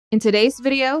In today's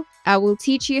video, I will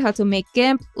teach you how to make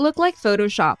Gimp look like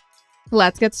Photoshop.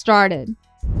 Let's get started.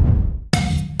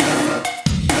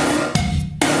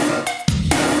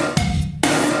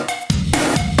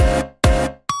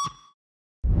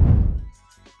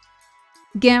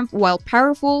 Gimp, while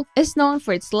powerful, is known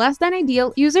for its less than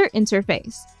ideal user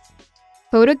interface.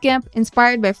 Gimp,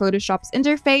 inspired by Photoshop's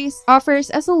interface,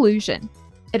 offers a solution.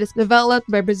 It is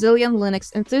developed by Brazilian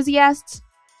Linux enthusiasts.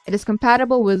 It is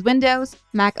compatible with Windows,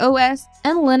 Mac OS,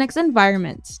 and Linux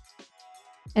environments.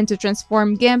 And to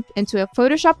transform Gimp into a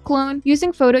Photoshop clone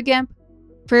using Gimp,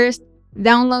 first,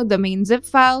 download the main zip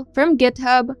file from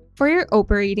GitHub for your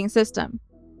operating system.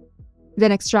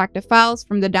 Then extract the files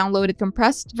from the downloaded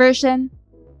compressed version.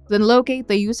 Then locate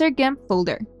the user Gimp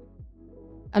folder.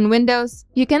 On Windows,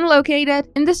 you can locate it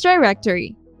in this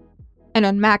directory. And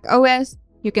on Mac OS,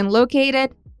 you can locate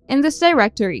it in this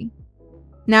directory.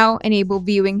 Now enable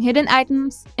viewing hidden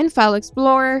items in File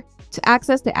Explorer to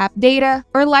access the app data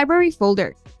or library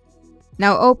folder.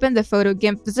 Now open the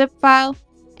Gimp zip file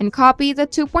and copy the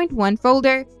 2.1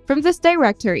 folder from this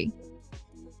directory.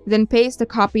 Then paste the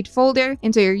copied folder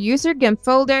into your user Gimp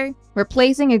folder,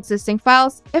 replacing existing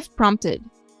files if prompted.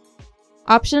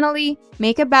 Optionally,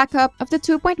 make a backup of the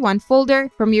 2.1 folder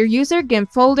from your user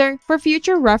Gimp folder for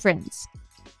future reference.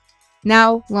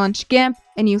 Now, launch Gimp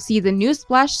and you'll see the new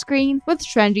splash screen with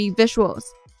trendy visuals.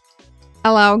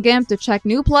 Allow Gimp to check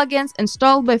new plugins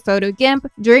installed by Gimp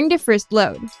during the first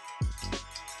load.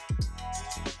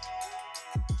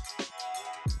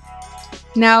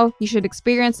 Now, you should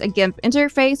experience a Gimp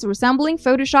interface resembling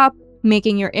Photoshop,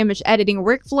 making your image editing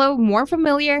workflow more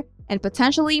familiar and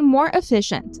potentially more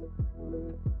efficient.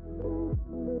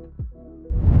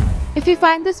 If you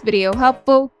find this video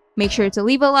helpful, make sure to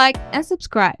leave a like and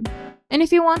subscribe. And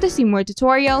if you want to see more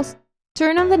tutorials,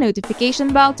 turn on the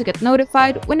notification bell to get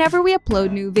notified whenever we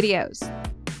upload new videos.